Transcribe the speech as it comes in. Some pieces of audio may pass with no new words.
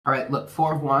All right, look,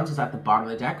 Four of Wands is at the bottom of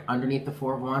the deck. Underneath the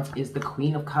Four of Wands is the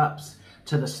Queen of Cups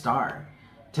to the Star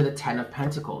to the Ten of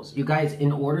Pentacles. You guys,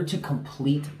 in order to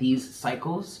complete these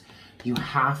cycles, you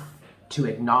have to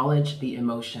acknowledge the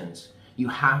emotions. You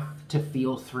have to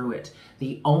feel through it.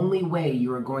 The only way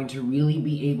you are going to really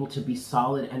be able to be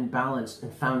solid and balanced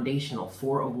and foundational,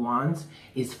 Four of Wands,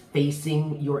 is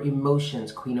facing your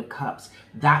emotions, Queen of Cups.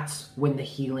 That's when the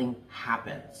healing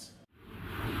happens.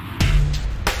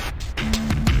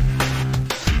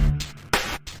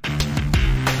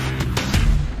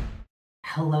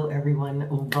 Hello everyone,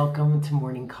 welcome to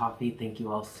Morning Coffee. Thank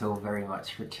you all so very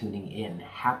much for tuning in.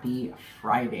 Happy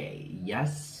Friday.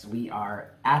 Yes, we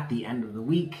are at the end of the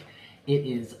week. It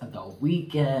is the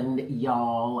weekend,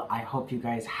 y'all. I hope you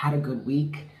guys had a good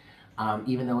week,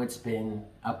 even though it's been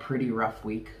a pretty rough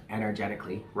week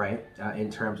energetically, right? In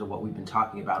terms of what we've been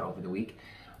talking about over the week.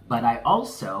 But I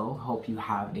also hope you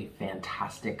have a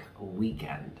fantastic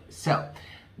weekend. So,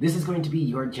 this is going to be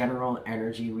your general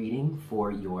energy reading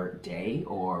for your day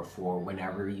or for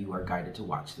whenever you are guided to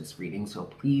watch this reading. So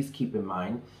please keep in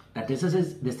mind that this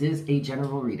is a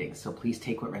general reading. So please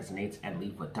take what resonates and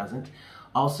leave what doesn't.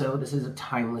 Also, this is a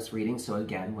timeless reading. So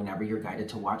again, whenever you're guided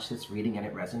to watch this reading and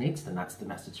it resonates, then that's the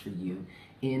message for you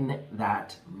in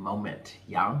that moment.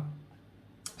 Yeah.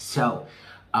 So,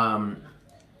 a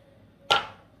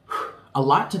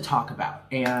lot to talk about,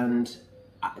 and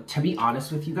to be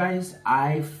honest with you guys,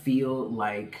 I feel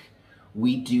like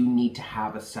we do need to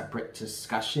have a separate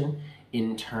discussion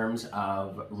in terms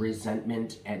of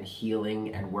resentment and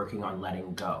healing and working on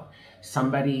letting go.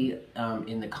 Somebody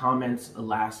in the comments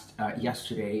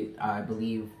yesterday, I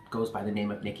believe goes by the name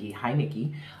of Nikki, hi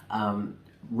Nikki,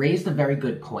 raised a very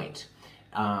good point.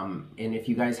 And if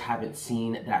you guys haven't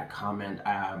seen that comment,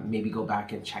 maybe go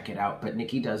back and check it out. But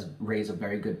Nikki does raise a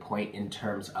very good point in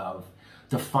terms of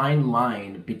the fine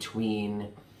line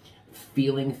between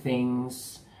feeling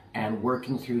things and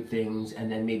working through things,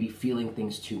 and then maybe feeling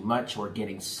things too much or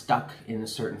getting stuck in a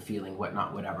certain feeling,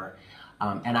 whatnot, whatever.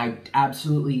 And I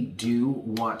absolutely do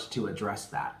want to address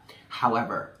that.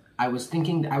 However, I was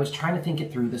trying to think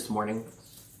it through this morning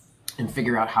and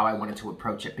figure out how I wanted to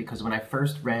approach it, because when I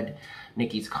first read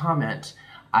Nikki's comment,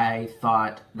 I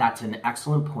thought that's an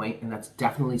excellent point, and that's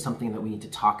definitely something that we need to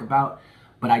talk about.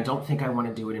 But I don't think I want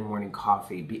to do it in Morning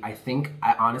Coffee.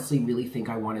 I honestly really think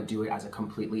I want to do it as a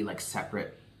completely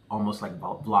separate, almost like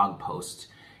vlog post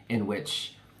in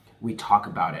which we talk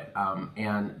about it.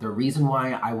 And the reason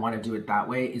why I want to do it that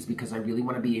way is because I really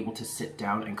want to be able to sit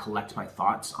down and collect my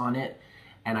thoughts on it,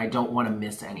 and I don't want to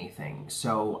miss anything.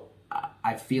 So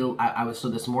so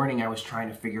this morning I was trying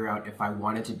to figure out if I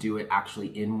wanted to do it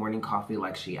actually in Morning Coffee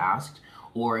like she asked,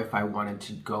 or if I wanted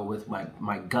to go with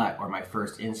my gut or my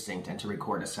first instinct and to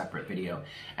record a separate video.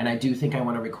 And I do think I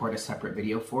want to record a separate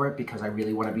video for it, because I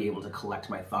really want to be able to collect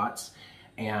my thoughts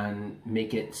and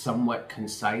make it somewhat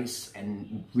concise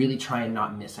and really try and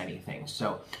not miss anything.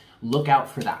 So look out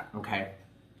for that, okay?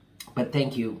 But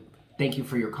thank you. Thank you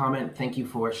for your comment. Thank you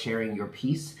for sharing your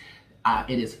piece.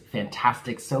 It is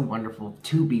fantastic, so wonderful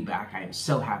to be back. I am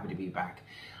so happy to be back.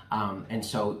 And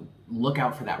so look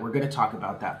out for that. We're going to talk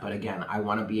about that. But again, I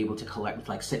want to be able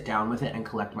to sit down with it and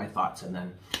collect my thoughts, and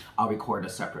then I'll record a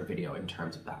separate video in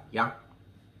terms of that. Yeah.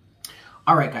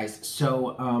 All right, guys. So,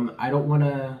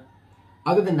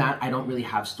 other than that, I don't really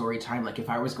have story time. Like if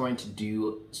I was going to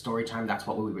do story time, that's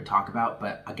what we would talk about.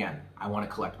 But again, I want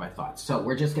to collect my thoughts. So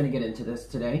we're just going to get into this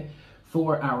today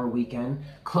for our weekend.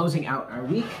 Closing out our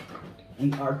week,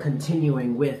 we are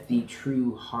continuing with the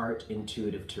True Heart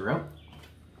Intuitive Tarot.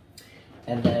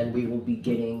 And then we will be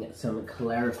getting some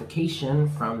clarification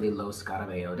from the Lo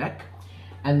Scarabeo deck.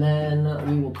 And then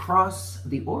we will cross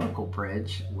the Oracle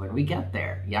Bridge when we get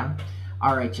there, yeah?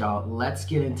 All right, y'all, let's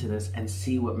get into this and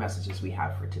see what messages we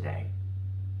have for today.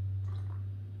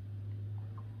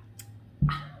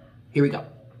 Here we go.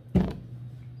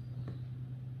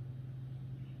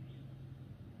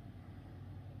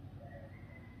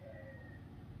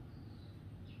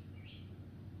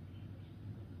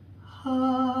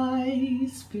 Hi,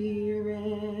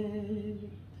 Spirit.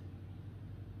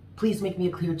 Please make me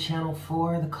a clear channel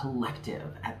for the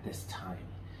collective at this time.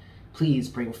 Please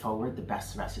bring forward the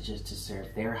best messages to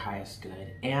serve their highest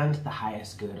good and the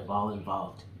highest good of all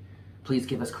involved. Please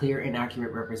give us clear and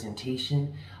accurate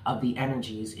representation of the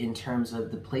energies in terms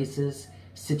of the places,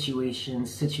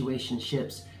 situations,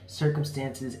 situationships,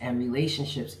 circumstances, and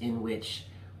relationships in which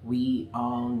we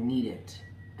all need it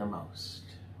the most.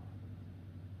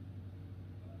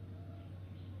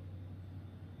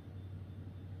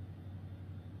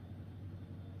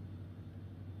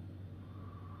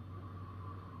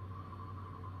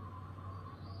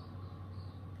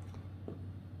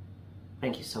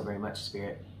 Thank you so very much,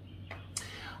 Spirit.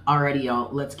 Alrighty,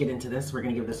 y'all, let's get into this. We're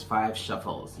gonna give this 5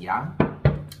 shuffles, yeah?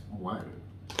 1,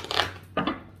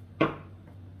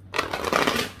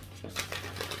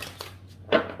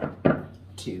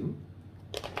 2,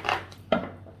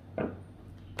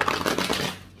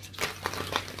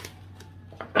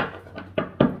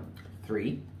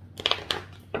 3,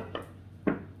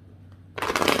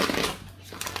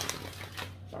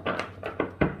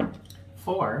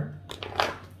 4,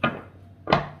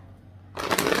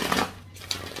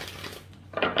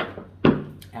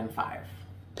 and 5.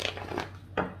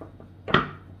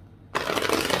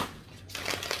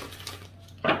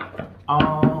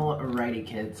 Alrighty,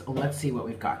 kids, let's see what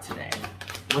we've got today.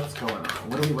 What's going on?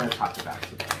 What do we want to talk about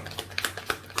today?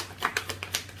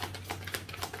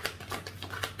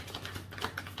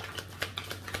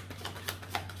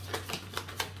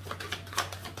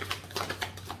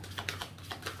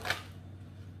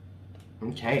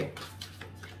 Okay.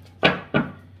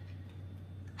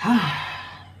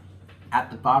 At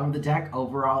the bottom of the deck,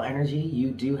 overall energy,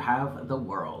 you do have the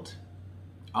World.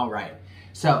 All right.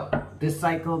 So this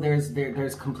cycle, there's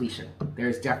completion.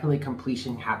 There's definitely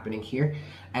completion happening here.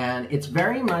 And it's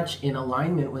very much in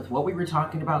alignment with what we were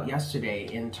talking about yesterday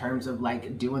in terms of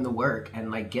like doing the work and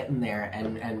like getting there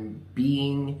and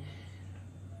being,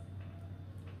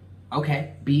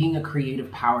 okay, being a creative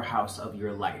powerhouse of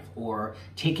your life, or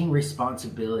taking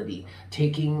responsibility,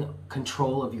 taking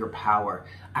control of your power,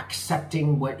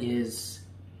 accepting what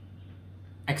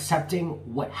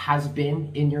has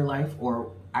been in your life,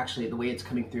 or actually the way it's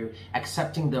coming through,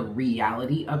 accepting the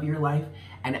reality of your life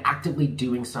and actively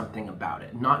doing something about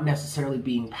it. Not necessarily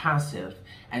being passive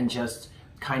and just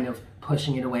kind of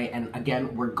pushing it away. And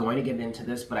again, we're going to get into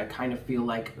this, but I kind of feel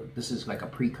like this is like a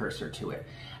precursor to it.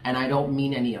 And I don't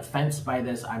mean any offense by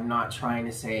this. I'm not trying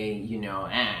to say, you know,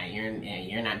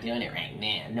 you're not doing it right,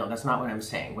 man. No, that's not what I'm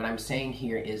saying. What I'm saying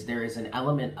here is there is an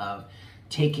element of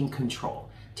taking control,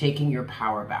 taking your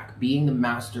power back, being the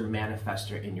master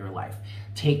manifester in your life,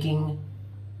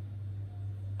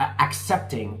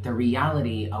 accepting the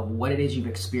reality of what it is you've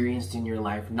experienced in your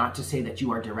life. Not to say that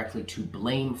you are directly to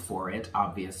blame for it,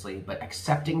 obviously, but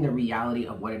accepting the reality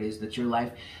of what it is that's your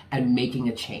life and making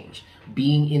a change.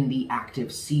 Being in the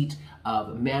active seat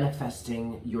of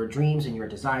manifesting your dreams and your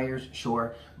desires,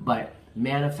 sure, but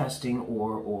manifesting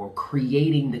or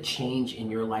creating the change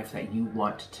in your life that you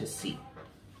want to see.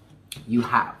 You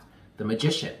have the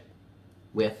Magician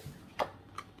with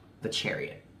the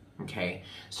Chariot, okay?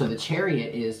 So the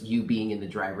Chariot is you being in the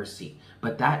driver's seat,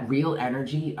 but that real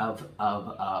energy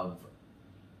of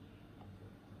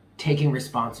taking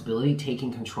responsibility,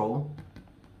 taking control,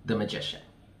 the Magician,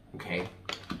 okay?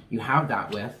 You have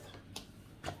that with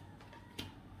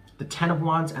the 10 of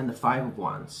Wands and the 5 of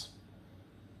Wands.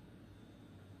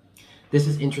 This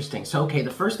is interesting. So, okay,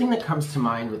 the first thing that comes to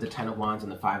mind with the 10 of Wands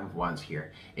and the 5 of Wands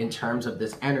here, in terms of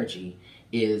this energy,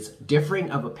 is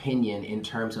differing of opinion in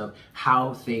terms of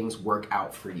how things work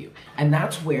out for you. And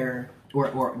that's where,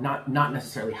 or not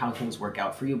necessarily how things work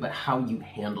out for you, but how you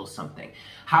handle something.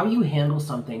 How you handle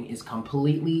something is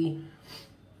completely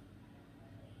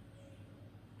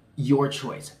your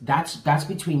choice. That's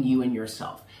between you and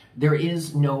yourself. There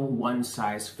is no one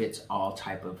size fits all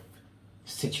type of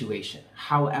situation.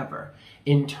 However,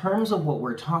 in terms of what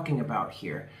we're talking about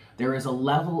here, there is a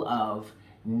level of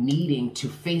needing to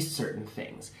face certain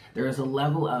things. There is a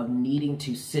level of needing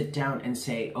to sit down and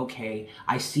say, okay,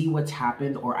 I see what's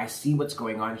happened, or I see what's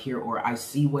going on here, or I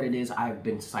see what it is I've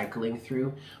been cycling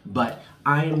through, but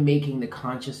I am making the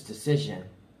conscious decision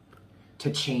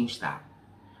to change that.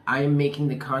 I am making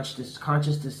the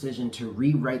conscious decision to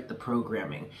rewrite the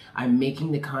programming. I'm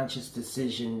making the conscious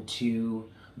decision to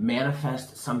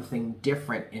manifest something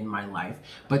different in my life.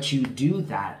 But you do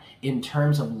that in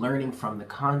terms of learning from the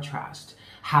contrast,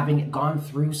 having gone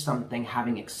through something,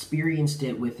 having experienced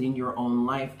it within your own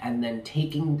life, and then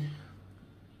taking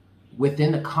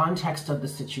within the context of the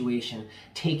situation,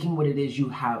 taking what it is you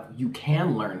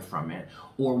can learn from it,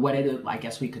 or what it is, I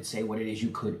guess we could say what it is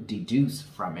you could deduce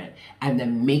from it, and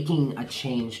then making a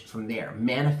change from there,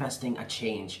 manifesting a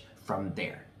change from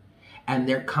there. And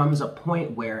there comes a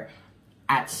point where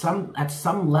at some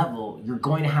level, you're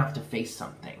going to have to face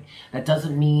something. That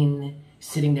doesn't mean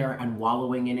sitting there and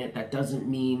wallowing in it. That doesn't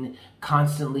mean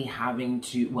constantly having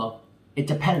to, well, it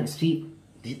depends. See,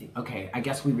 okay, I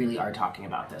guess we really are talking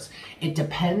about this. It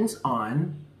depends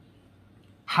on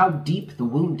how deep the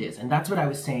wound is. And that's what I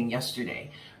was saying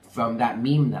yesterday from that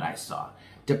meme that I saw.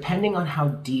 Depending on how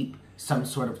deep some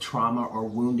sort of trauma or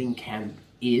wounding can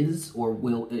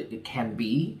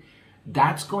be,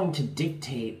 that's going to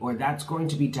dictate, or that's going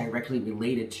to be directly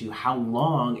related to how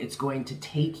long it's going to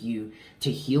take you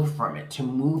to heal from it, to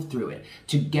move through it,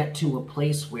 to get to a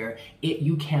place where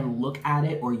you can look at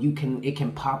it, or it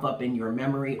can pop up in your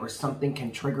memory, or something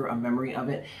can trigger a memory of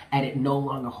it, and it no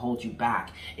longer holds you back.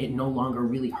 It no longer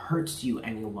really hurts you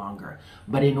any longer.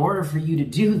 But in order for you to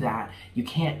do that, you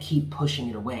can't keep pushing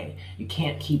it away. You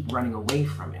can't keep running away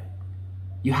from it.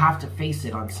 You have to face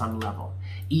it on some level.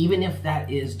 Even if that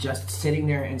is just sitting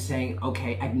there and saying,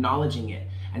 okay, acknowledging it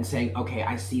and saying, okay,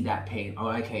 I see that pain. Oh,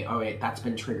 okay, all right, that's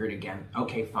been triggered again.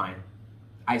 Okay, fine.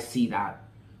 I see that.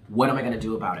 What am I going to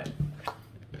do about it?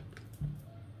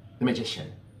 The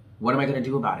magician. What am I going to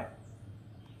do about it?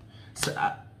 So,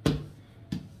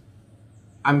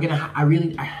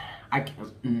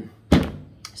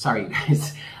 sorry,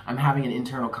 guys. I'm having an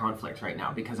internal conflict right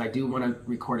now because I do want to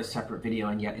record a separate video,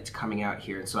 and yet it's coming out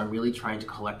here. And so I'm really trying to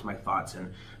collect my thoughts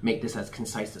and make this as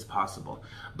concise as possible.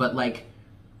 But like,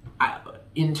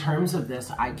 in terms of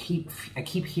this, I keep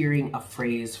hearing a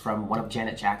phrase from one of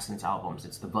Janet Jackson's albums.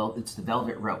 It's the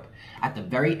Velvet Rope. At the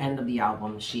very end of the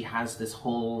album, she has this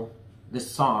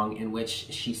song in which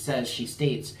she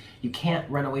states, you can't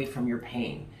run away from your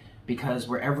pain. Because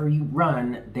wherever you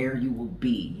run, there you will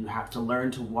be. You have to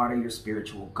learn to water your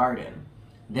spiritual garden.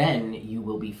 Then you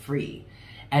will be free.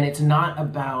 And it's not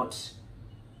about,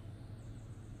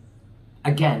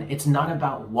 again, it's not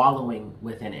about wallowing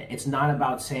within it. It's not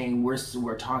about saying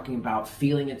we're talking about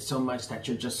feeling it so much that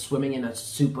you're just swimming in a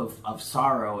soup of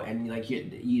sorrow and like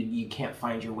you can't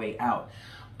find your way out.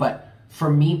 But for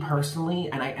me personally,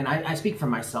 and I speak for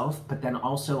myself, but then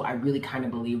also I really kind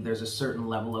of believe there's a certain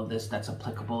level of this that's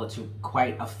applicable to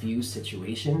quite a few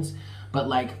situations. But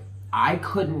like, I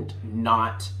couldn't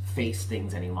not face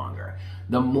things any longer.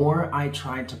 The more I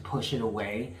tried to push it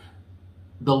away,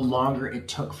 the longer it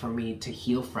took for me to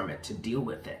heal from it, to deal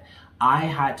with it. I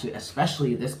had to,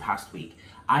 especially this past week,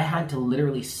 I had to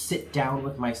literally sit down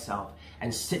with myself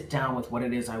and sit down with what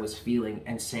it is I was feeling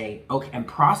and say, okay, and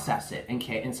process it,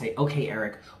 and say, okay,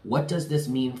 Eric, what does this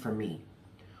mean for me?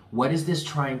 What is this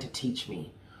trying to teach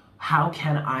me? How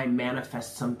can I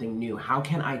manifest something new? How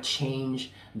can I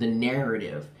change the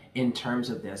narrative in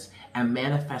terms of this and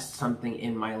manifest something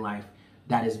in my life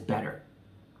that is better,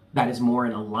 that is more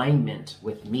in alignment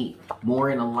with me, more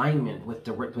in alignment with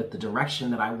the direction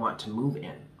that I want to move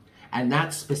in? And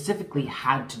that specifically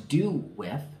had to do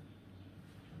with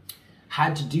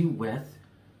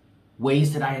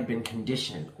ways that I had been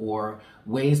conditioned, or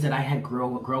ways that I had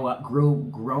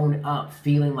grown up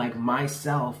feeling like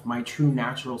myself, my true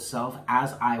natural self,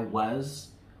 as I was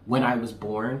when I was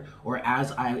born, or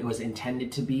as I was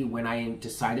intended to be when I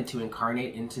decided to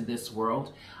incarnate into this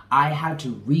world. I had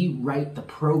to rewrite the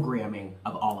programming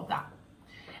of all of that.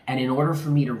 And in order for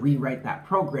me to rewrite that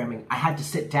programming, I had to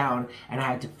sit down and I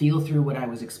had to feel through what I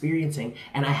was experiencing,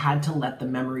 and I had to let the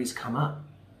memories come up.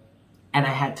 And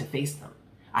I had to face them.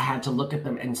 I had to look at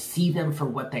them and see them for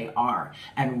what they are,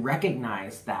 and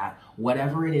recognize that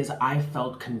whatever it is I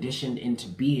felt conditioned into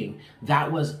being,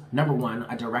 that was, number one,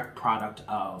 a direct product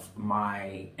of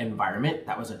my environment.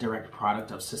 That was a direct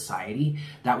product of society.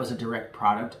 That was a direct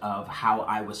product of how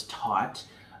I was taught,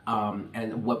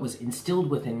 and what was instilled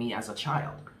within me as a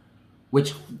child,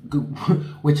 which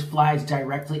flies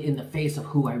directly in the face of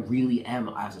who I really am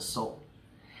as a soul.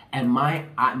 And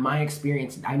my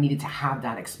experience, I needed to have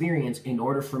that experience in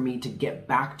order for me to get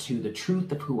back to the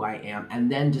truth of who I am, and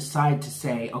then decide to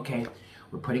say, okay,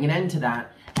 we're putting an end to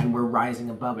that, and we're rising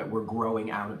above it. We're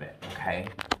growing out of it, okay?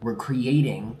 We're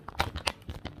creating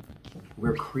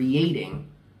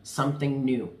something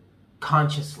new,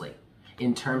 consciously,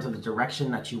 in terms of the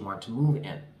direction that you want to move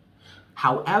in.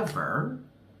 However,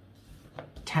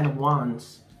 10 of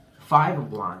Wands, 5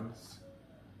 of Wands,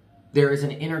 there is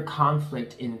an inner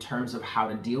conflict in terms of how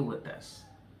to deal with this.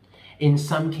 In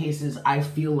some cases, I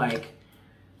feel like,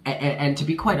 and to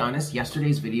be quite honest,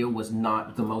 yesterday's video was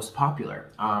not the most popular.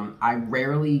 I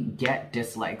rarely get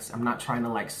dislikes. I'm not trying to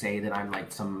like say that I'm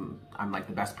like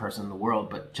the best person in the world,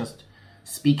 but just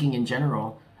speaking in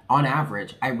general, on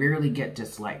average, I rarely get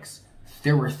dislikes.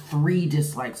 There were 3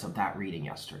 dislikes of that reading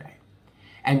yesterday.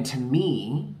 And to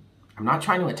me, I'm not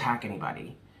trying to attack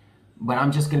anybody, but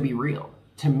I'm just gonna be real.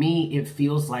 To me, it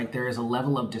feels like there is a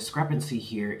level of discrepancy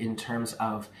here in terms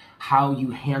of how you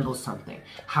handle something,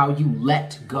 how you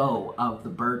let go of the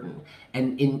burden.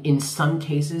 And in some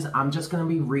cases, I'm just going to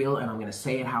be real and I'm going to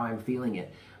say it how I'm feeling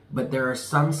it. But there are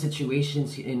some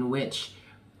situations in which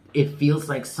it feels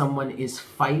like someone is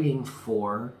fighting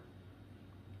for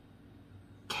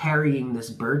carrying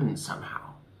this burden somehow.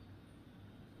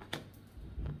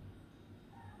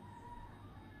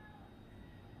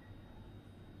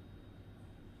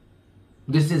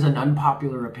 This is an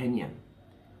unpopular opinion.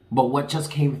 But what just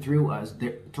came through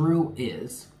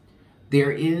is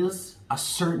there is a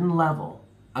certain level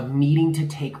of needing to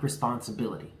take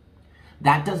responsibility.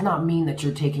 That does not mean that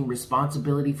you're taking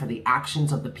responsibility for the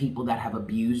actions of the people that have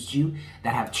abused you,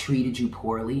 that have treated you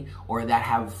poorly, or that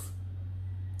have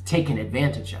taken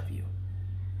advantage of you.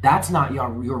 That's not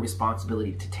your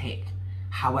responsibility to take.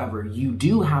 However, you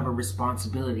do have a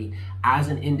responsibility as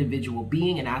an individual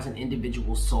being and as an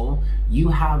individual soul. You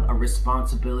have a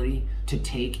responsibility to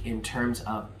take in terms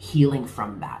of healing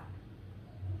from that.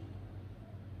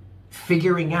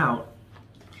 Figuring out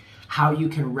how you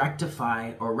can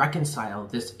rectify or reconcile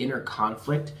this inner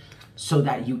conflict so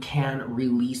that you can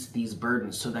release these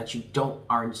burdens, so that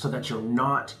you're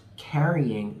not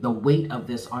carrying the weight of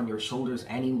this on your shoulders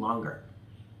any longer.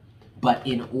 But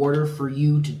in order for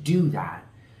you to do that,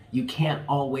 you can't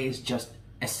always just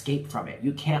escape from it.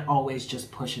 You can't always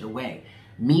just push it away.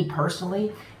 Me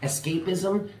personally,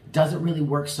 escapism doesn't really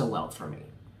work so well for me.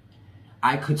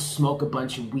 I could smoke a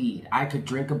bunch of weed. I could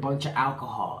drink a bunch of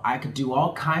alcohol. I could do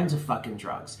all kinds of fucking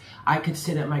drugs. I could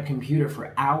sit at my computer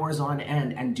for hours on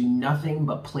end and do nothing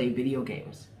but play video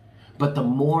games. But the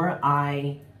more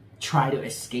I try to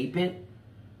escape it,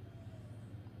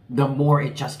 the more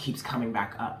it just keeps coming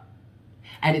back up.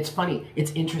 And it's funny,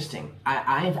 it's interesting.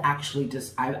 I've actually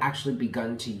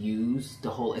begun to use the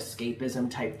whole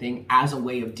escapism type thing as a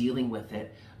way of dealing with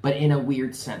it, but in a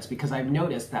weird sense, because I've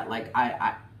noticed that like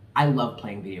I love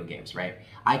playing video games, right?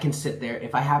 I can sit there,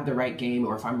 if I have the right game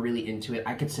or if I'm really into it,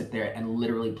 I could sit there and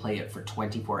literally play it for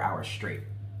 24 hours straight.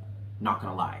 Not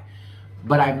gonna lie.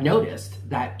 But I've noticed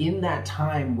that in that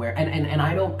time where,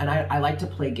 I like to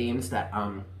play games that,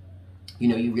 you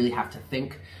know, you really have to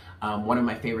think. One of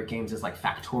my favorite games is like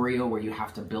Factorio, where you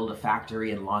have to build a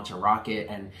factory and launch a rocket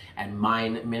and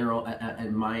mine mineral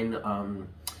and mine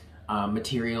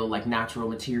material, like natural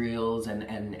materials,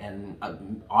 and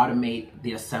automate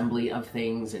the assembly of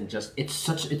things, and just it's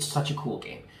such a cool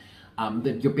game.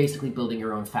 That you're basically building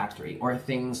your own factory, or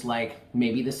things like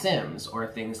maybe The Sims, or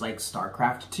things like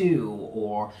StarCraft 2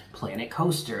 or Planet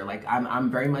Coaster. Like I'm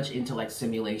very much into like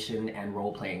simulation and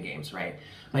role-playing games, right?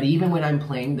 But even when I'm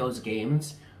playing those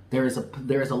games, there is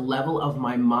a level of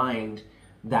my mind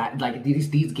that like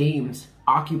these games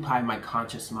occupy my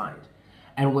conscious mind.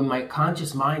 And when my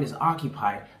conscious mind is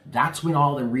occupied, that's when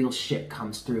all the real shit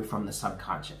comes through from the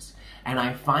subconscious. And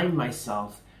I find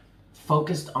myself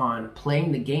focused on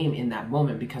playing the game in that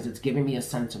moment because it's giving me a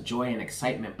sense of joy and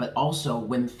excitement. But also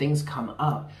when things come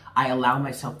up, I allow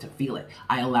myself to feel it.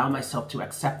 I allow myself to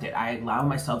accept it. I allow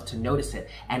myself to notice it.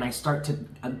 And I start to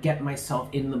get myself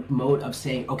in the mode of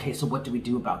saying, okay, so what do we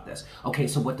do about this? Okay,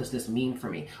 so what does this mean for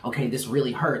me? Okay, this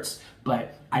really hurts,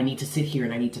 but I need to sit here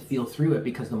and I need to feel through it,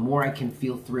 because the more I can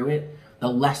feel through it, the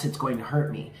less it's going to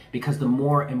hurt me, because the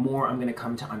more and more I'm going to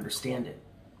come to understand it.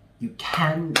 You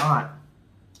cannot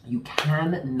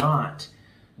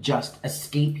just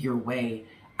escape your way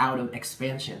out of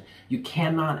expansion. You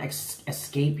cannot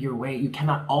escape your way. You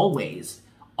cannot always,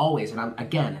 and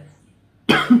again,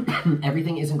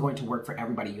 everything isn't going to work for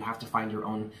everybody. You have to find your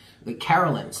own.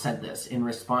 Carolyn said this in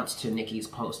response to Nikki's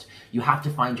post. You have to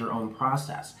find your own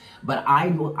process. But I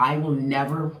will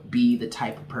never be the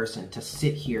type of person to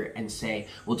sit here and say,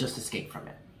 well, just escape from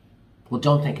it. Well,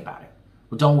 don't think about it.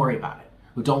 Well, don't worry about it.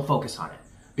 Well, don't focus on it.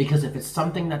 Because if it's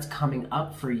something that's coming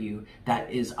up for you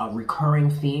that is a recurring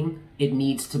theme, it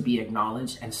needs to be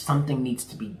acknowledged and something needs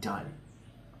to be done.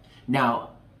 Now,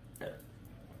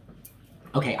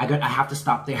 okay, I have to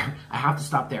stop there. I have to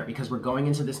stop there because we're going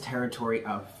into this territory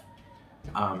of,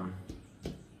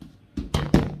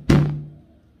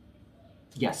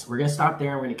 yes, we're gonna stop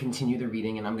there. We're gonna continue the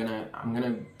reading, and I'm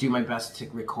gonna do my best to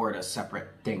record a separate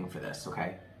thing for this.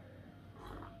 Okay,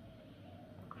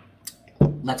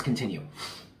 let's continue.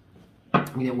 I'm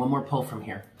gonna get one more pull from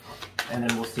here, and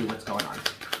then we'll see what's going on.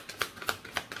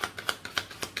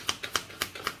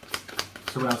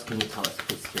 So what else can you tell us,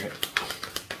 please, Spirit?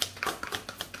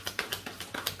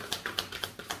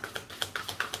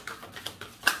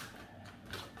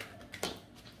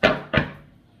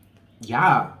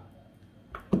 Yeah.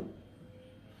 All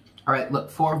right, look,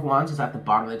 Four of Wands is at the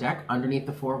bottom of the deck. Underneath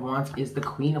the Four of Wands is the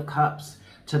Queen of Cups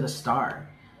to the Star,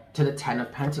 to the Ten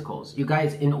of Pentacles. You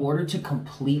guys, in order to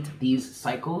complete these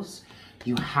cycles,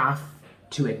 you have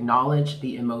to acknowledge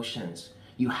the emotions.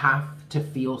 You have to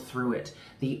feel through it.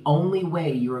 The only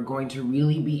way you are going to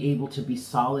really be able to be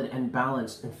solid and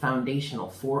balanced and foundational,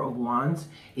 Four of Wands,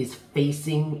 is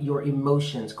facing your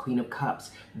emotions, Queen of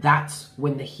Cups. That's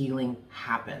when the healing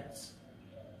happens.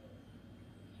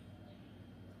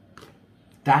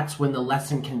 That's when the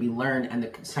lesson can be learned and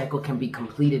the cycle can be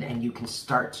completed, and you can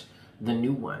start the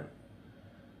new one.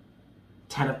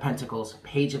 10 of Pentacles,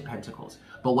 Page of Pentacles.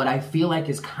 But what I feel like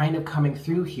is kind of coming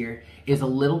through here is a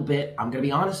little bit, I'm going to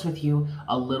be honest with you,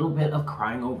 a little bit of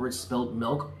crying over spilled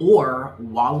milk or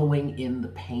wallowing in the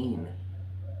pain.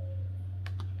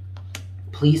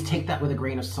 Please take that with a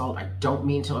grain of salt. I don't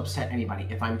mean to upset anybody.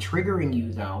 If I'm triggering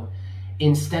you though,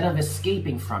 instead of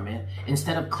escaping from it,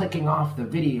 instead of clicking off the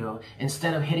video,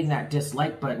 instead of hitting that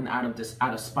dislike button out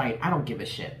of spite, I don't give a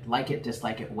shit. Like it,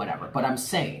 dislike it, whatever. But I'm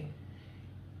saying,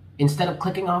 instead of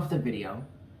clicking off the video,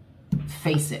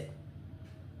 face it.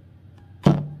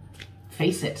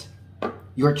 Face it.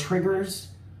 Your triggers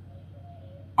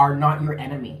are not your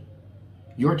enemy.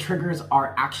 Your triggers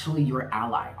are actually your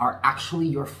ally, are actually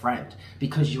your friend,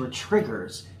 because your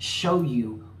triggers show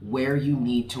you where you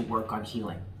need to work on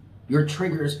healing. Your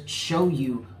triggers show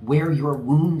you where your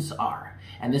wounds are.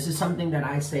 And this is something that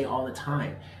I say all the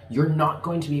time. You're not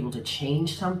going to be able to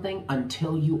change something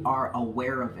until you are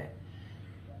aware of it.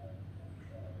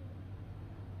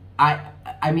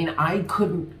 I mean, I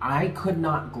could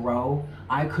not grow,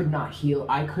 I could not heal,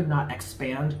 I could not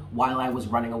expand while I was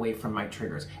running away from my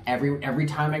triggers. Every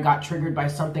time I got triggered by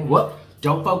something, whoop,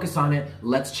 don't focus on it,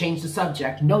 let's change the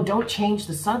subject. No, don't change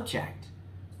the subject.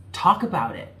 Talk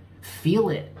about it, feel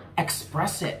it,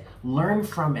 express it, learn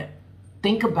from it,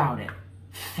 think about it,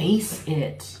 face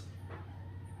it.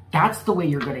 That's the way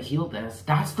you're going to heal this.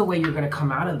 That's the way you're going to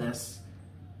come out of this.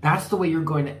 That's the way you're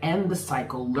going to end the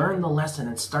cycle, learn the lesson,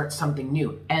 and start something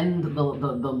new. End the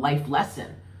life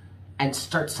lesson and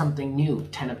start something new.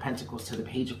 10 of Pentacles to the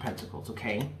Page of Pentacles,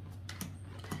 okay?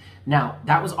 Now,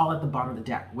 that was all at the bottom of the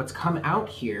deck. What's come out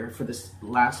here for this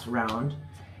last round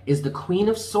is the Queen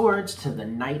of Swords to the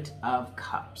Knight of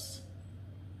Cups.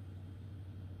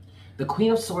 The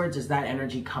Queen of Swords is that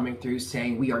energy coming through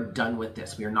saying, we are done with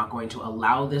this. We are not going to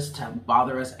allow this to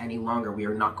bother us any longer. We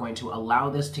are not going to allow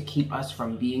this to keep us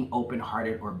from being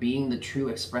open-hearted or being the true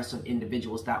expressive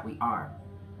individuals that we are.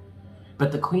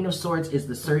 But the Queen of Swords is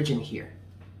the surgeon here.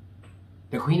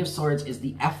 The Queen of Swords is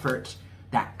the effort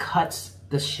that cuts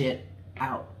the shit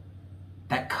out.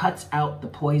 That cuts out the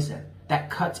poison. That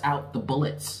cuts out the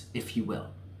bullets, if you will.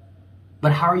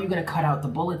 But how are you going to cut out the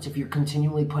bullets if you're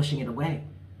continually pushing it away?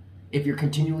 If you're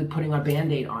continually putting a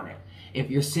Band-Aid on it,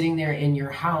 if you're sitting there in your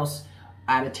house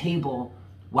at a table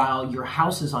while your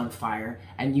house is on fire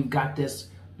and you've got this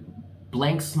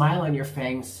blank smile on your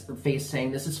face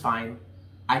saying, this is fine,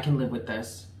 I can live with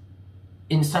this.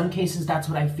 In some cases, that's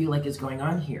what I feel like is going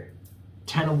on here.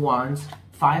 10 of Wands,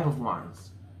 5 of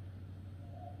Wands.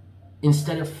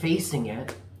 Instead of facing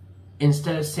it,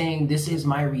 instead of saying, this is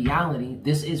my reality,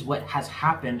 this is what has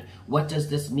happened, what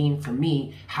does this mean for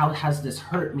me, how has this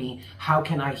hurt me, how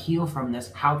can I heal from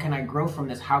this, how can I grow from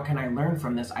this, how can I learn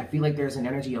from this, I feel like there's an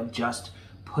energy of just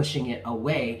pushing it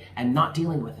away and not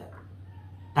dealing with it.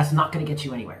 That's not going to get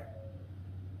you anywhere.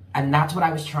 And that's what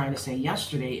I was trying to say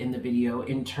yesterday in the video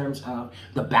in terms of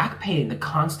the back pain, the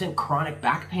constant chronic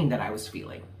back pain that I was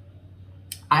feeling.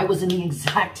 I was in the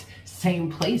exact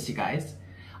same place, you guys.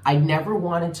 I never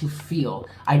wanted to feel,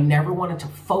 I never wanted to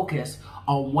focus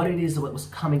on what it is that was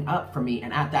coming up for me.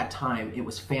 And at that time, it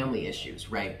was family issues,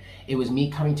 right? It was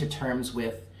me coming to terms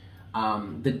with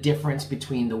the difference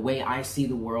between the way I see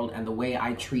the world and the way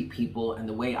I treat people and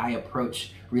the way I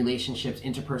approach relationships,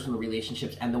 interpersonal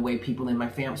relationships, and the way people in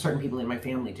my certain people in my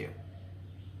family do.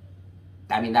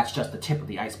 I mean, that's just the tip of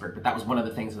the iceberg, but that was one of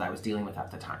the things that I was dealing with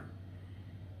at the time.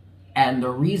 And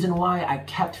the reason why I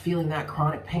kept feeling that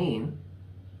chronic pain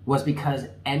was because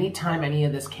anytime any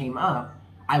of this came up,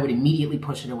 I would immediately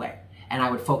push it away and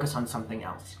I would focus on something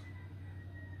else.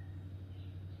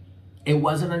 It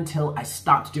wasn't until I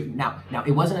stopped doing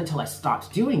it wasn't until I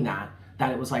stopped doing that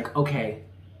it was like, okay,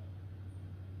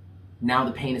 now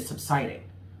the pain is subsiding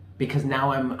because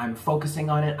now I'm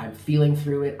focusing on it, I'm feeling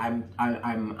through it,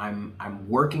 I'm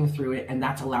working through it, and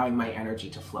that's allowing my energy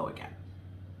to flow again.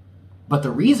 But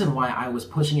the reason why I was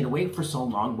pushing it away for so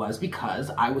long was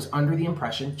because I was under the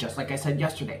impression, just like I said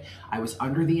yesterday, I was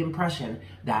under the impression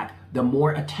that the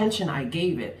more attention I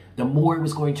gave it, the more it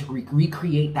was going to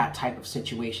recreate that type of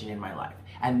situation in my life.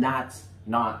 And that's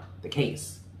not the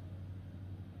case.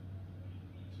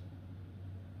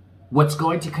 What's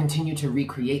going to continue to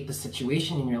recreate the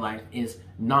situation in your life is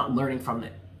not learning from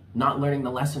it, not learning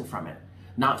the lesson from it.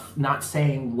 Not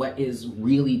saying what is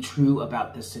really true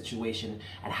about this situation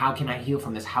and how can I heal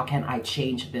from this? How can I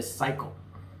change this cycle?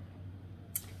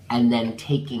 And then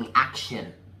taking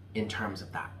action in terms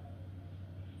of that.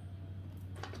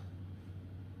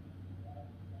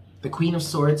 The Queen of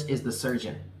Swords is the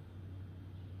surgeon.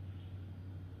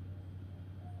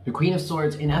 The The Queen of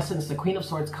Swords, in essence, the Queen of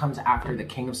Swords comes after the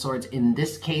King of Swords in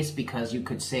this case, because you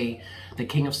could say the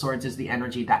King of Swords is the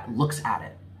energy that looks at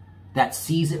it, that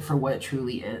sees it for what it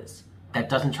truly is, that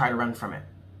doesn't try to run from it,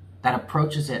 that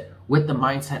approaches it with the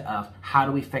mindset of, how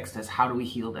do we fix this? How do we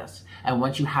heal this? And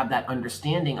once you have that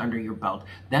understanding under your belt,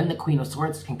 then the Queen of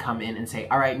Swords can come in and say,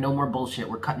 all right, no more bullshit.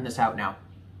 We're cutting this out now.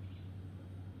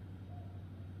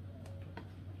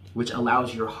 Which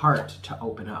allows your heart to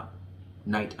open up.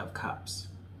 Knight of Cups.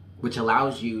 Which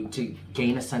allows you to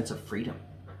gain a sense of freedom.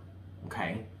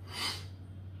 Okay?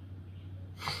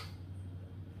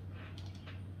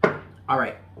 All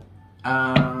right.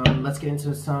 Let's get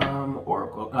into some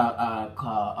oracle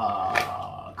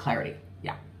clarity.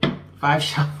 Yeah. 5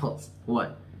 shuffles.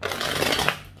 1,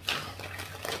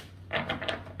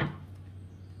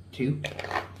 2,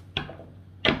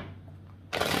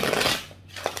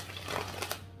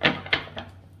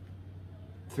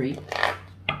 3,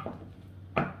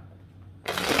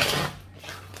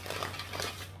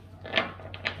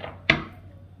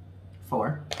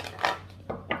 4,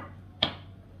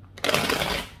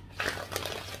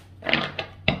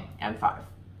 and 5.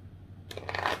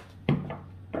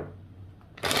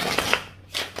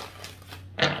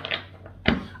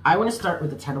 I want to start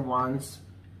with the 10 of Wands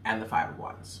and the 5 of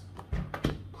Wands.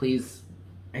 Please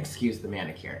excuse the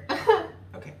manicure.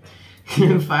 Okay.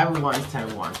 5 of Wands, 10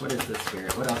 of Wands. What is this,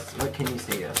 Spirit? What else? What can you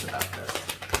say to us about this?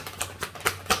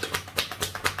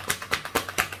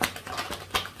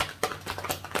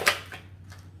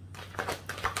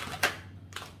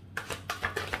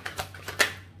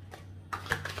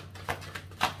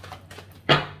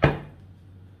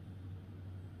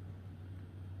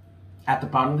 At the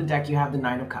bottom of the deck, you have the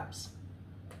 9 of Cups.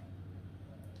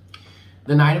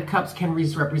 The 9 of Cups can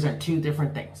represent 2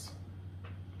 different things.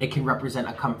 It can represent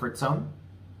a comfort zone.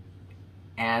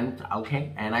 And,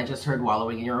 okay, and I just heard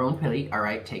wallowing in your own pity. All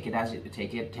right, take it as it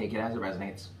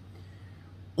resonates.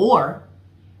 Or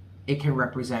it can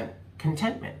represent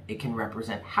contentment. It can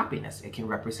represent happiness. It can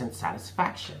represent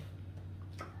satisfaction.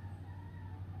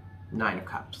 9 of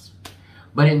Cups.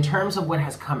 But in terms of what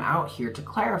has come out here to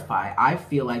clarify, I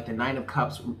feel like the 9 of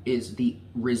Cups is the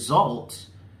result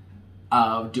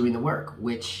of doing the work,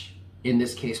 which in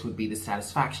this case would be the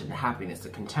satisfaction, the happiness, the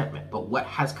contentment. But what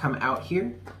has come out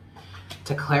here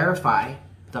to clarify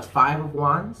the 5 of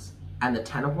Wands and the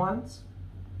 10 of Wands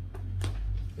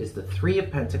is the 3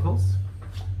 of Pentacles,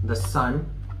 the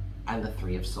Sun, and the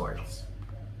 3 of Swords.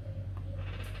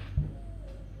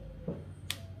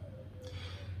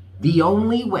 The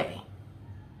only way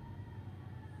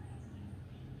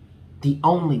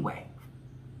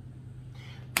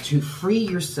to free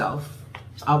yourself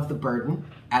of the burden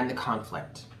and the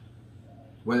conflict,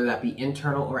 whether that be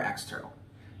internal or external,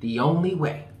 the only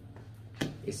way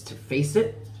is to face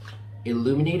it,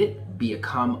 illuminate it,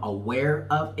 become aware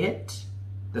of it,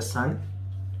 the Sun,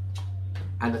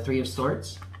 and the 3 of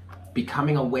Swords,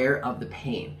 becoming aware of the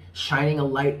pain, shining a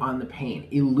light on the pain,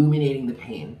 illuminating the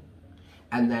pain,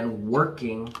 and then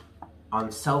working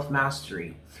on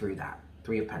self-mastery through that.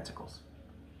 3 of Pentacles.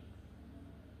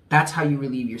 That's how you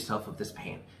relieve yourself of this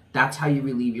pain. That's how you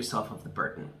relieve yourself of the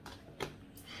burden.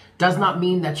 Does not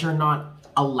mean that you're not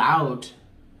allowed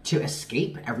to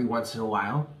escape every once in a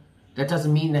while. That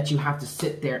doesn't mean that you have to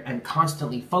sit there and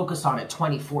constantly focus on it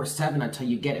 24/7 until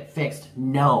you get it fixed.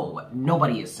 No,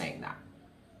 nobody is saying that.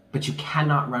 But you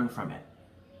cannot run from it,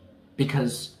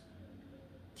 because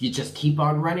you just keep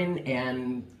on running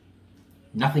and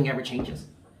nothing ever changes.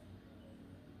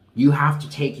 You have to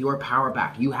take your power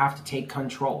back. You have to take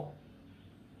control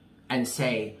and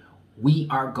say, we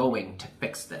are going to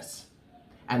fix this.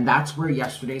 And that's where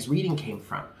yesterday's reading came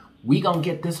from. We gonna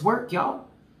get this work, y'all.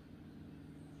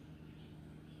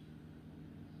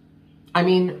 I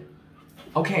mean,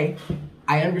 okay,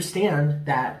 I understand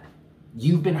that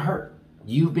you've been hurt.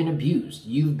 You've been abused.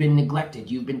 You've been neglected.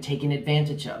 You've been taken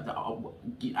advantage of.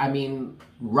 I mean,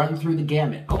 run through the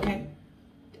gamut. Okay,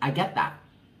 I get that.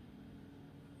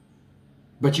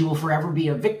 But you will forever be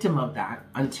a victim of that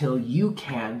until you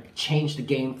can change the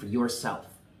game for yourself.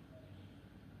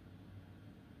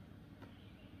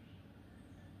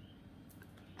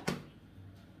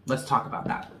 Let's talk about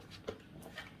that.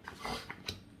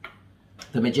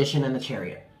 The Magician and the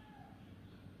Chariot.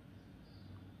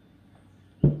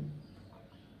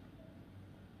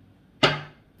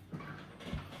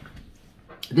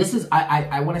 This is,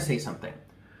 I want to say something.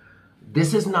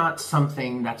 This is not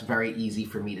something that's very easy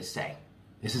for me to say.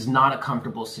 This is not a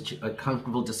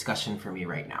comfortable discussion for me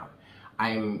right now.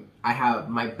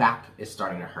 My back is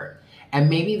starting to hurt. And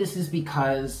maybe this is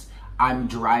because I'm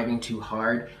driving too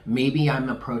hard. Maybe I'm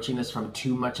approaching this from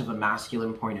too much of a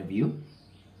masculine point of view.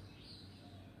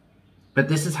 But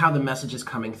this is how the message is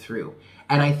coming through.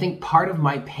 And I think part of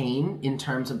my pain in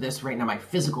terms of this right now, my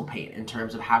physical pain in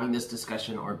terms of having this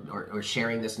discussion or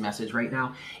sharing this message right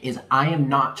now, is I am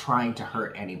not trying to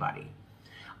hurt anybody.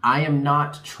 I am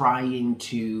not trying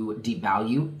to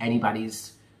devalue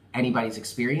anybody's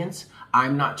experience.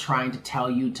 I'm not trying to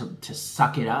tell you to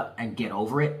suck it up and get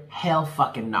over it. Hell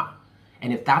fucking not.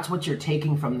 And if that's what you're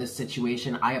taking from this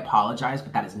situation, I apologize,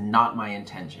 but that is not my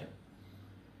intention.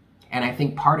 And I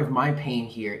think part of my pain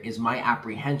here is my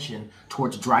apprehension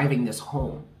towards driving this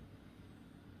home.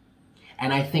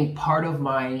 And I think part of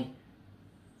my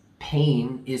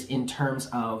pain is in terms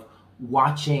of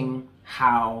watching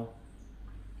how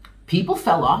people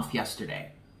fell off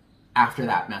yesterday after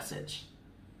that message.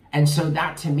 And so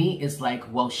that to me is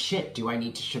like, well, shit, do I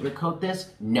need to sugarcoat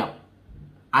this? No.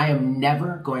 I am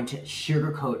never going to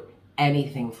sugarcoat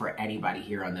anything for anybody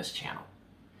here on this channel.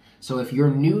 So if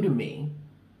you're new to me,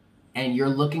 and you're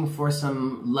looking for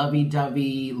some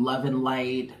lovey-dovey, love and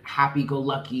light,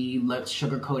 happy-go-lucky, let's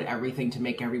sugarcoat everything to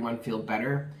make everyone feel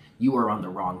better, you are on the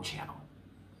wrong channel.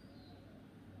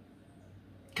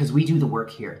 Because we do the work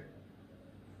here.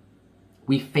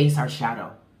 We face our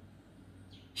shadow.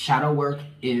 Shadow work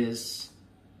is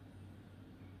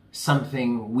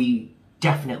something we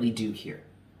definitely do here.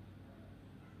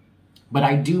 But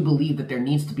I do believe that there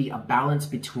needs to be a balance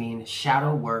between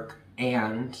shadow work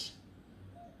and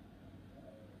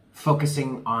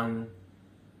focusing on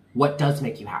what does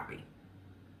make you happy.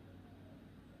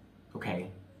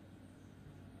 Okay?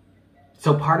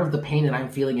 So part of the pain that I'm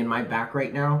feeling in my back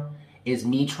right now is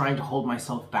me trying to hold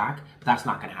myself back, but that's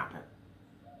not going to happen.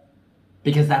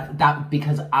 Because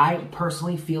because I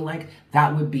personally feel like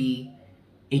that would be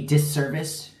a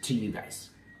disservice to you guys.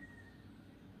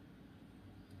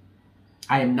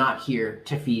 I am not here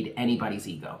to feed anybody's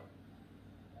ego.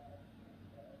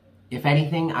 If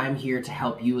anything, I'm here to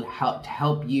help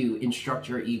you instruct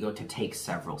your ego to take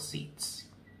several seats.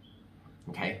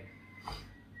 Okay?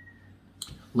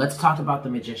 Let's talk about the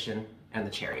Magician and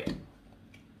the Chariot.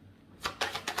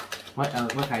 What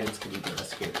guidance can you give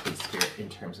us here, please, Spirit, in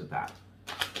terms of that?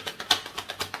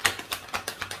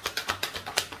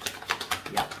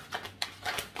 Yep.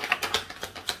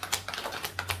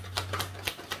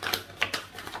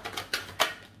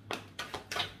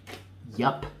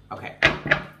 Yup. Okay.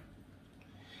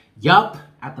 Yup,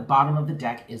 at the bottom of the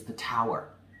deck is the Tower.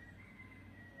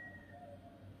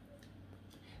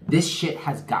 This shit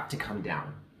has got to come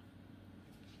down.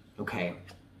 Okay?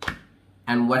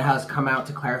 And what has come out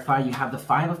to clarify, you have the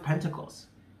Five of Pentacles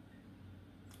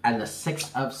and the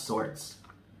Six of Swords.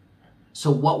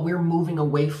 So what we're moving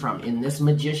away from in this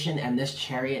Magician and this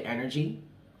Chariot energy,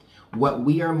 what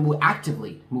we are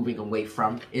actively moving away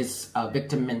from is a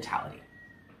victim mentality.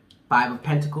 Five of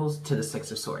Pentacles to the Six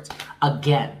of Swords.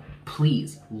 Again,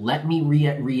 please let me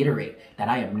reiterate that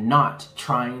I am not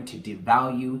trying to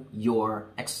devalue your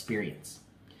experience.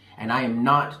 And I am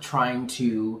not trying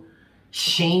to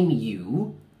shame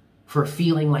you for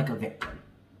feeling like a victim.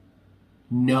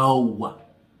 No,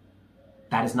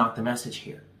 that is not the message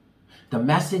here. The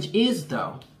message is,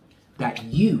 though, that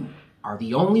you are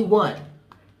the only one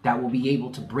that will be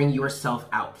able to bring yourself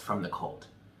out from the cold.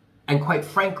 And quite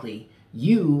frankly,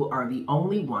 you are the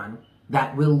only one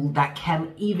that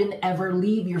can even ever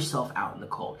leave yourself out in the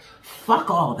cold. Fuck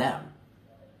all them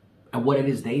and what it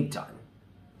is they've done.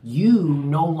 You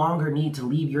no longer need to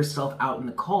leave yourself out in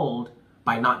the cold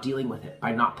by not dealing with it,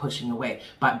 by not pushing away,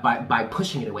 by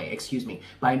pushing it away, excuse me,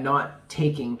 by not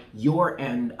taking your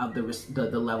end of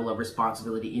the level of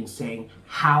responsibility in saying,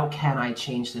 how can I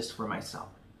change this for myself?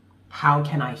 How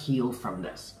can I heal from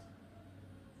this?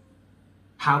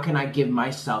 How can I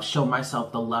show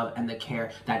myself the love and the care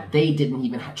that they didn't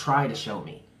even try to show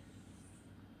me?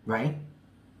 Right?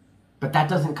 But that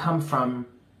doesn't come from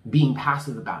being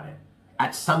passive about it.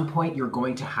 At some point, you're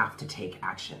going to have to take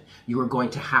action. You are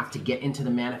going to have to get into the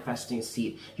manifesting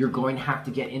seat. You're going to have to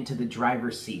get into the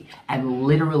driver's seat and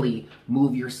literally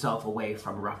move yourself away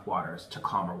from rough waters to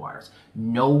calmer waters.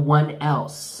 No one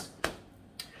else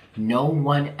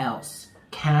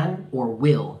can or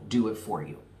will do it for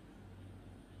you.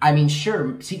 I mean,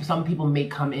 sure, some people may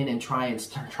come in and try and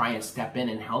step in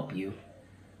and help you,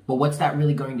 but what's that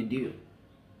really going to do?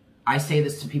 I say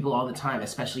this to people all the time,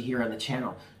 especially here on the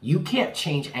channel. You can't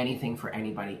change anything for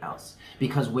anybody else,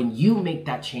 because when you make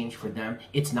that change for them,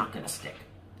 it's not going to stick.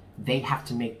 They have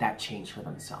to make that change for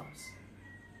themselves.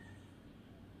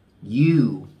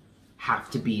 You have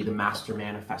to be the master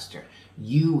manifester.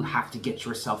 You have to get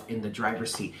yourself in the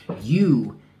driver's seat.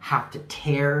 You have to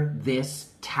tear this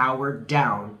tower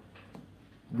down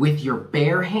with your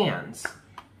bare hands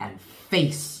and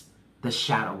face the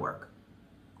shadow work.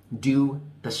 Do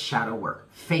the shadow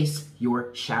work. Face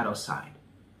your shadow side.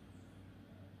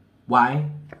 Why?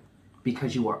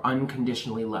 Because you are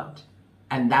unconditionally loved.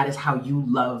 And that is how you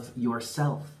love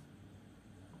yourself.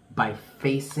 By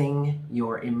facing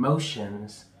your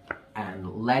emotions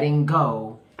and letting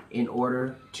go in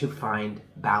order to find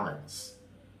balance.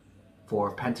 Four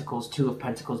of Pentacles, Two of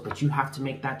Pentacles, but you have to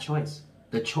make that choice.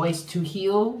 The choice to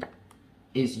heal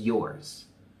is yours.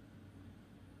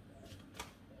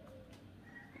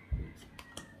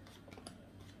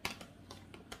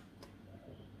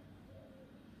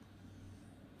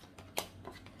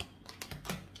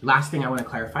 Last thing I want to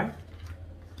clarify.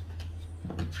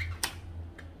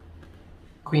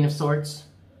 Queen of Swords,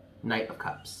 Knight of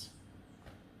Cups.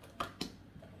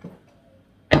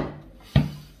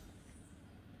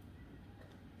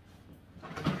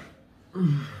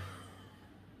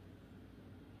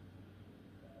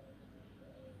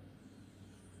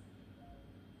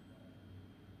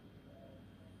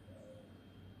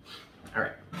 All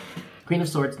right. Queen of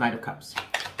Swords, Knight of Cups.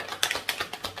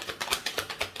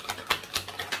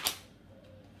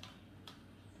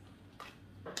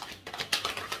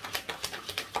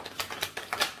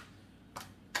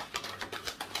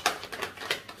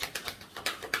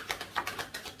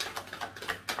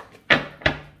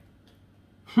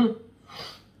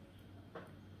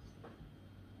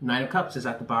 Nine of Cups is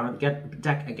at the bottom of the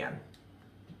deck again.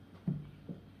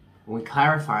 When we're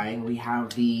clarifying, we have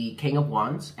the King of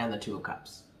Wands and the Two of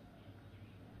Cups.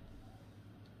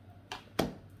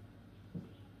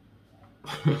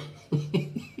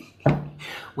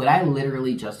 What I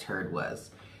literally just heard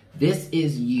was, this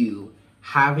is you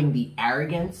having the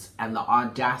arrogance and the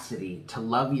audacity to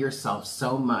love yourself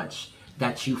so much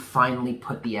that you finally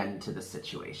put the end to the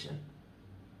situation.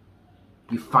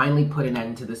 You finally put an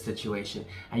end to the situation,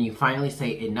 and you finally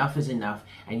say enough is enough,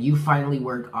 and you finally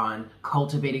work on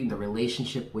cultivating the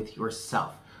relationship with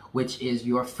yourself, which is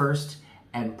your first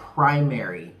and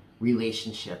primary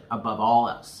relationship above all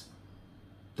else.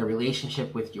 The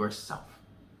relationship with yourself.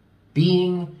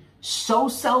 Being so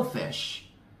selfish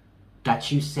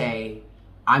that you say,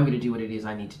 I'm going to do what it is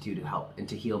I need to do to help and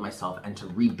to heal myself and to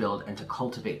rebuild and to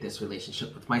cultivate this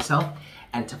relationship with myself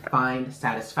and to find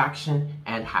satisfaction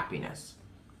and happiness.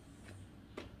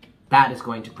 That is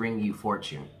going to bring you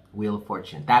fortune, Wheel of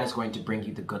Fortune. That is going to bring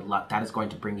you the good luck. That is going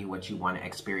to bring you what you want to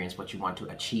experience, what you want to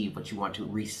achieve, what you want to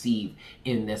receive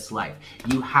in this life.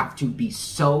 You have to be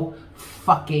so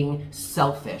fucking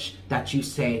selfish that you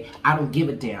say, I don't give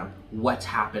a damn what's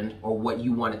happened or what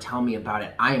you want to tell me about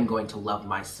it. I am going to love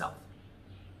myself.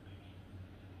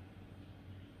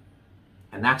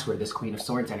 And that's where this Queen of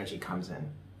Swords energy comes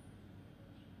in.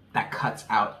 That cuts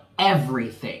out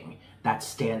everything that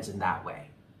stands in that way.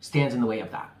 Stands in the way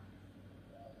of that.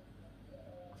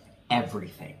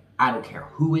 Everything. I don't care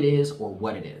who it is or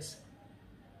what it is.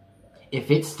 If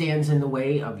it stands in the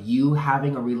way of you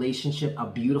having a relationship, a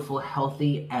beautiful,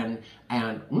 healthy, and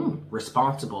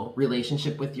responsible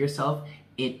relationship with yourself,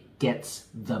 it gets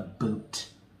the boot.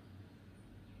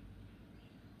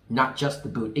 Not just the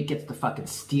boot, it gets the fucking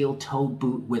steel-toed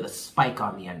boot with a spike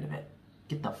on the end of it.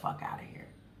 Get the fuck out of here.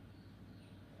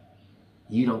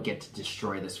 You don't get to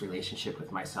destroy this relationship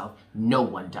with myself. No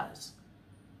one does.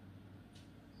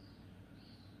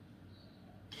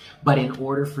 But in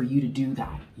order for you to do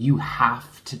that, you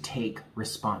have to take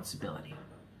responsibility.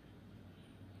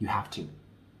 You have to.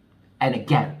 And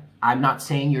again, I'm not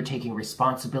saying you're taking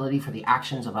responsibility for the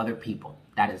actions of other people.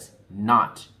 That is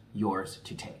not yours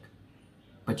to take.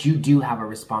 But you do have a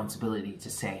responsibility to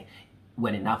say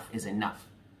when enough is enough.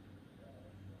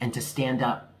 And to stand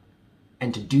up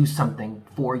and to do something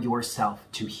for yourself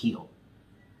to heal.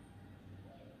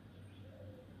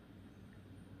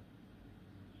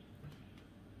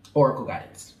 Oracle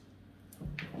guidance.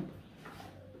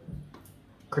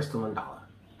 Crystal Mandala.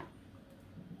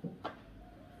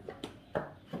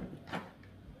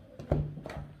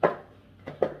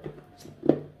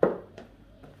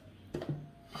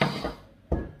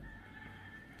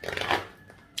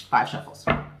 Five shuffles.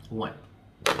 1,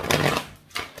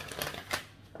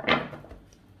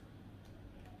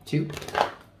 2,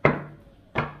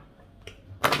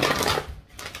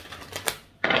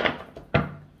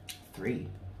 3,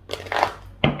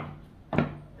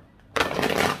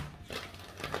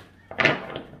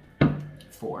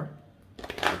 4,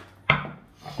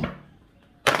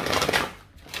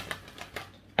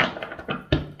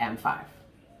 and 5.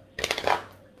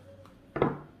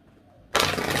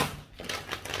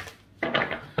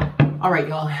 All right,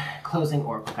 y'all, closing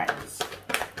Oracle guidance.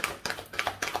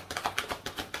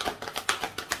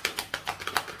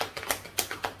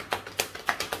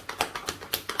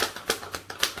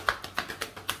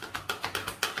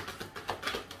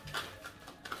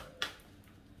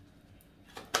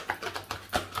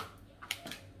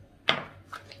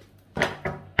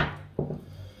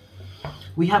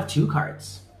 We have two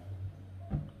cards,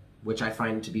 which I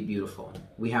find to be beautiful.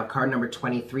 We have card number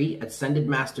 23, Ascended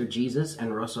Master Jesus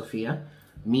and Rosophia,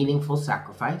 Meaningful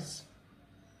Sacrifice.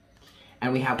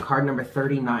 And we have card number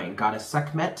 39, Goddess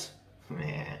Sekhmet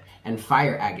and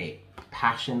Fire Agate,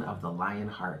 Passion of the Lion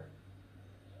Heart.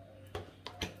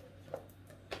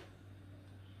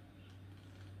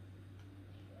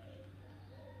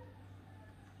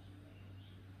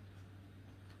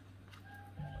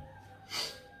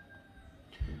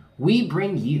 We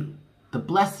bring you the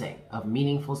blessing of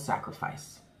meaningful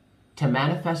sacrifice. To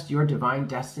manifest your divine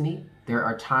destiny, there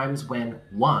are times when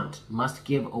want must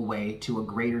give away to a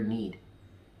greater need.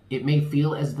 It may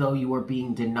feel as though you are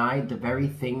being denied the very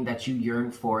thing that you yearn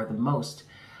for the most.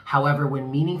 However, when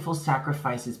meaningful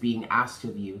sacrifice is being asked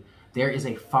of you, there is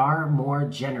a far more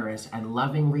generous and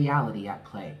loving reality at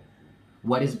play.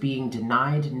 What is being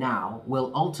denied now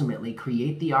will ultimately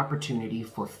create the opportunity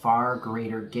for far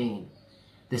greater gain.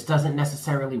 This doesn't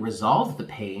necessarily resolve the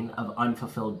pain of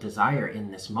unfulfilled desire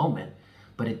in this moment,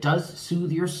 but it does soothe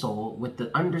your soul with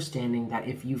the understanding that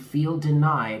if you feel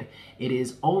denied, it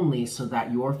is only so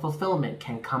that your fulfillment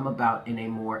can come about in a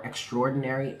more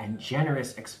extraordinary and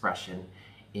generous expression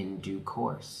in due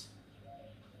course.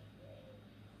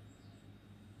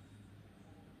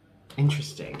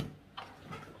 Interesting.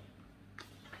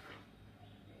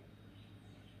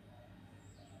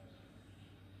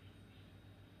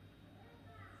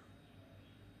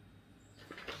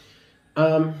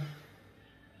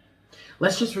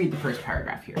 Let's just read the first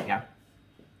paragraph here, yeah?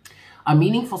 A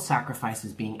meaningful sacrifice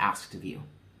is being asked of you.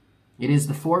 It is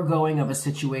the foregoing of a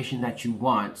situation that you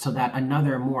want so that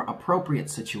another more appropriate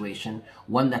situation,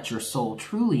 one that your soul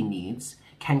truly needs,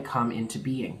 can come into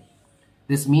being.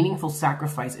 This meaningful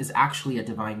sacrifice is actually a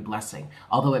divine blessing,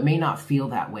 although it may not feel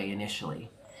that way initially.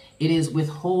 It is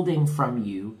withholding from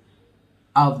you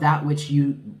of that which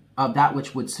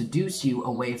would seduce you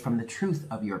away from the truth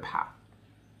of your path.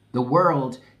 The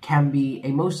world can be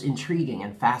a most intriguing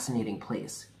and fascinating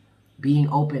place. Being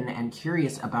open and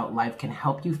curious about life can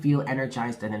help you feel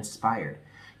energized and inspired.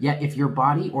 Yet if your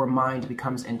body or mind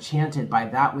becomes enchanted by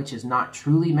that which is not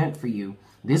truly meant for you,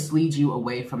 this leads you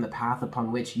away from the path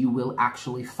upon which you will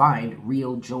actually find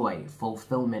real joy,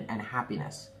 fulfillment, and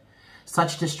happiness.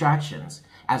 Such distractions,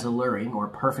 as alluring or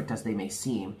perfect as they may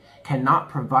seem, cannot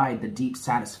provide the deep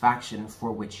satisfaction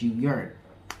for which you yearn.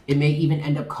 It may even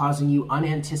end up causing you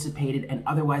unanticipated and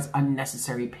otherwise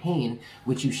unnecessary pain,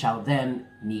 which you shall then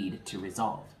need to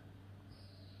resolve.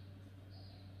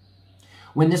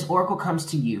 When this oracle comes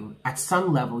to you, at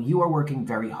some level, you are working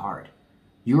very hard.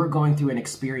 You are going through an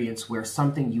experience where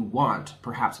something you want,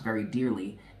 perhaps very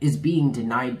dearly, is being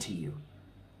denied to you.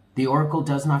 The oracle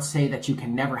does not say that you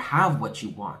can never have what you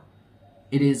want.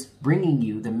 It is bringing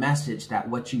you the message that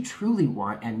what you truly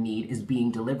want and need is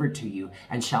being delivered to you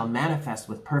and shall manifest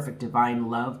with perfect divine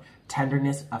love,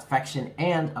 tenderness, affection,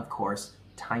 and, of course,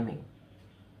 timing.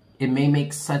 It may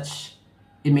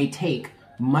take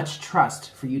much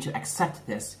trust for you to accept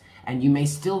this, and you may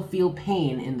still feel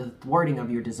pain in the thwarting of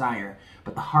your desire,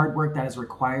 but the hard work that is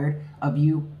required of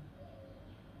you...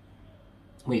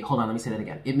 Wait, hold on, let me say that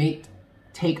again. It may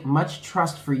take much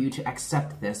trust for you to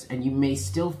accept this, and you may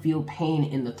still feel pain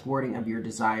in the thwarting of your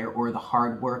desire or the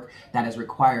hard work that is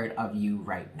required of you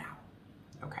right now.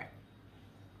 Okay.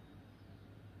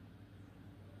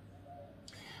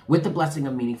 With the blessing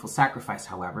of meaningful sacrifice,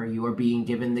 however, you are being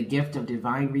given the gift of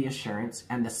divine reassurance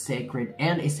and a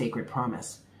sacred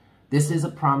promise. This is a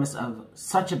promise of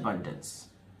such abundance,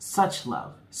 such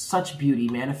love, such beauty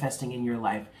manifesting in your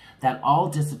life that all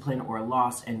discipline or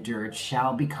loss endured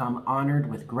shall become honored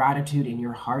with gratitude in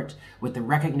your heart, with the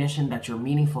recognition that your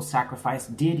meaningful sacrifice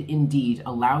did indeed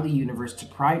allow the universe to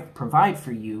provide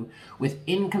for you with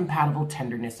incompatible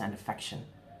tenderness and affection.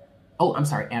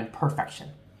 And perfection.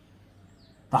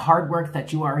 The hard work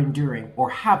that you are enduring or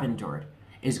have endured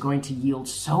is going to yield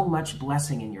so much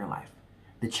blessing in your life.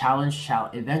 The challenge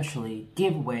shall eventually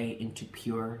give way into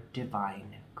pure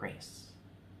divine grace.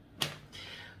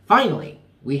 Finally,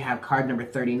 we have card number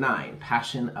 39,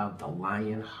 Passion of the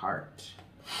Lion Heart.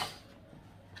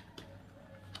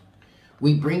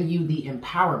 We bring you the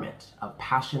empowerment of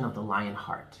Passion of the Lion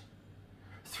Heart.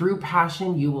 Through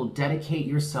passion, you will dedicate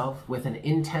yourself with an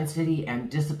intensity and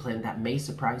discipline that may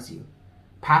surprise you.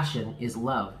 Passion is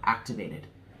love activated.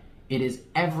 It is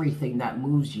everything that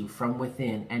moves you from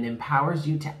within and empowers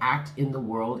you to act in the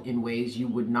world in ways you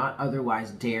would not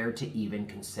otherwise dare to even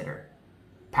consider.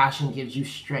 Passion gives you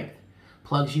strength,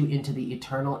 plugs you into the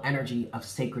eternal energy of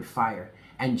sacred fire,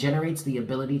 and generates the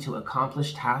ability to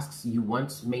accomplish tasks you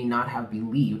once may not have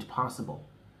believed possible.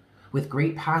 With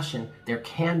great passion, there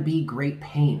can be great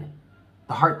pain.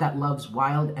 The heart that loves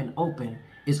wild and open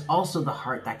is also the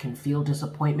heart that can feel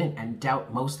disappointment and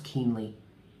doubt most keenly.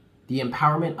 The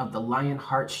empowerment of the lion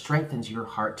heart strengthens your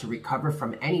heart to recover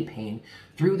from any pain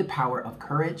through the power of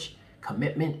courage,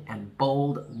 commitment, and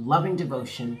bold, loving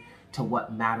devotion to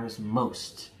what matters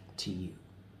most to you.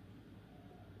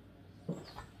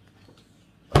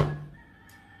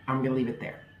 I'm going to leave it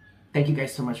there. Thank you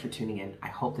guys so much for tuning in. I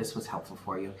hope this was helpful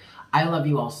for you. I love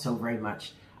you all so very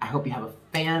much. I hope you have a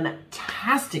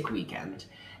fantastic weekend,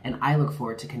 and I look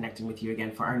forward to connecting with you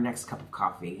again for our next cup of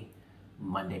coffee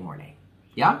Monday morning.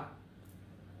 Yeah?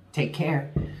 Take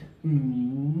care.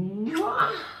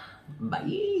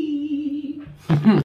 Bye.